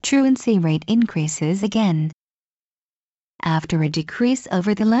truancy rate increases again. After a decrease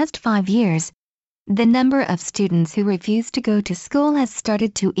over the last 5 years, the number of students who refuse to go to school has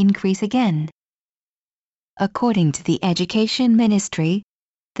started to increase again. According to the Education Ministry,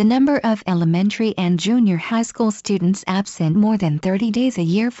 the number of elementary and junior high school students absent more than 30 days a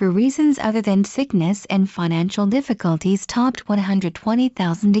year for reasons other than sickness and financial difficulties topped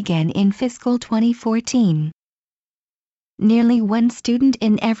 120,000 again in fiscal 2014. Nearly one student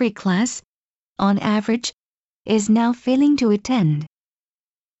in every class, on average, is now failing to attend.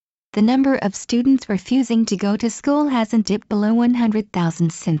 The number of students refusing to go to school hasn't dipped below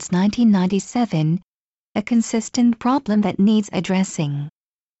 100,000 since 1997, a consistent problem that needs addressing.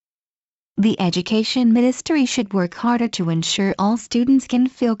 The Education Ministry should work harder to ensure all students can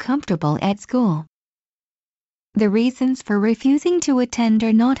feel comfortable at school. The reasons for refusing to attend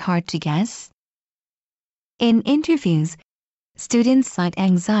are not hard to guess. In interviews, students cite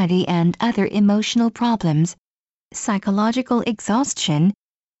anxiety and other emotional problems, psychological exhaustion,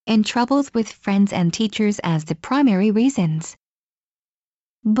 and troubles with friends and teachers as the primary reasons.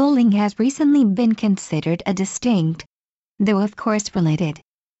 Bullying has recently been considered a distinct, though of course related,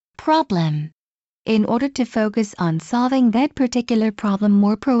 problem, in order to focus on solving that particular problem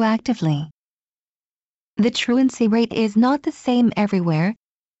more proactively. The truancy rate is not the same everywhere,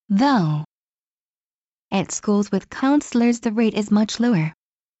 though. At schools with counselors the rate is much lower.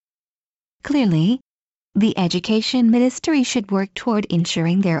 Clearly, the Education Ministry should work toward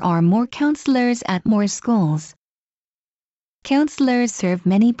ensuring there are more counselors at more schools. Counselors serve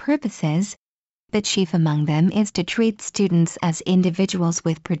many purposes, but chief among them is to treat students as individuals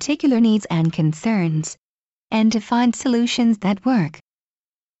with particular needs and concerns, and to find solutions that work.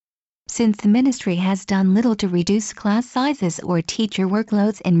 Since the ministry has done little to reduce class sizes or teacher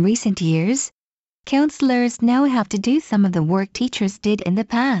workloads in recent years, counselors now have to do some of the work teachers did in the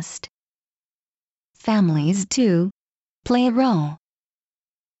past. Families, too, play a role.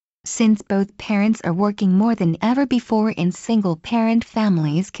 Since both parents are working more than ever before and single-parent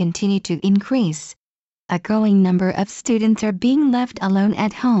families continue to increase, a growing number of students are being left alone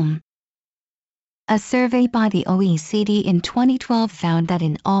at home. A survey by the OECD in 2012 found that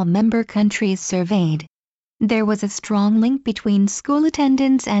in all member countries surveyed, there was a strong link between school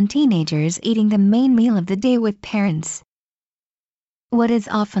attendance and teenagers eating the main meal of the day with parents. What is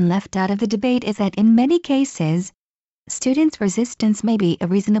often left out of the debate is that in many cases, students' resistance may be a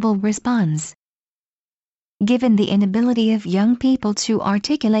reasonable response. Given the inability of young people to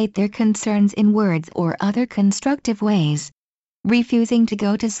articulate their concerns in words or other constructive ways, refusing to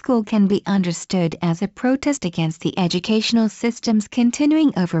go to school can be understood as a protest against the educational system's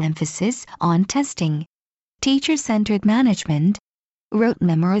continuing overemphasis on testing, teacher-centered management, rote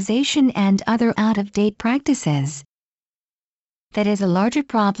memorization and other out-of-date practices. That is a larger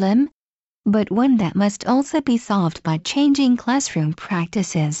problem, but one that must also be solved by changing classroom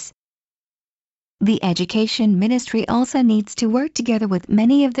practices. The Education Ministry also needs to work together with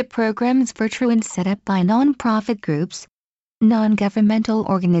many of the programs for truancy set up by non-profit groups, non-governmental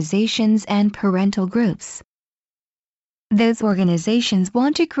organizations and parental groups. Those organizations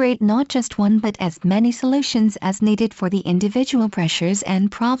want to create not just one but as many solutions as needed for the individual pressures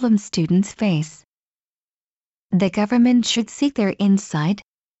and problems students face. The government should seek their insight,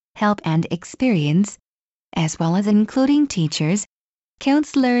 help and experience, as well as including teachers,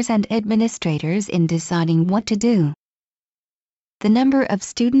 counselors and administrators in deciding what to do. The number of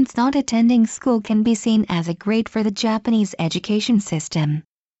students not attending school can be seen as a grade for the Japanese education system.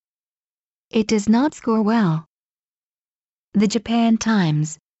 It does not score well. The Japan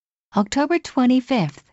Times, October 25,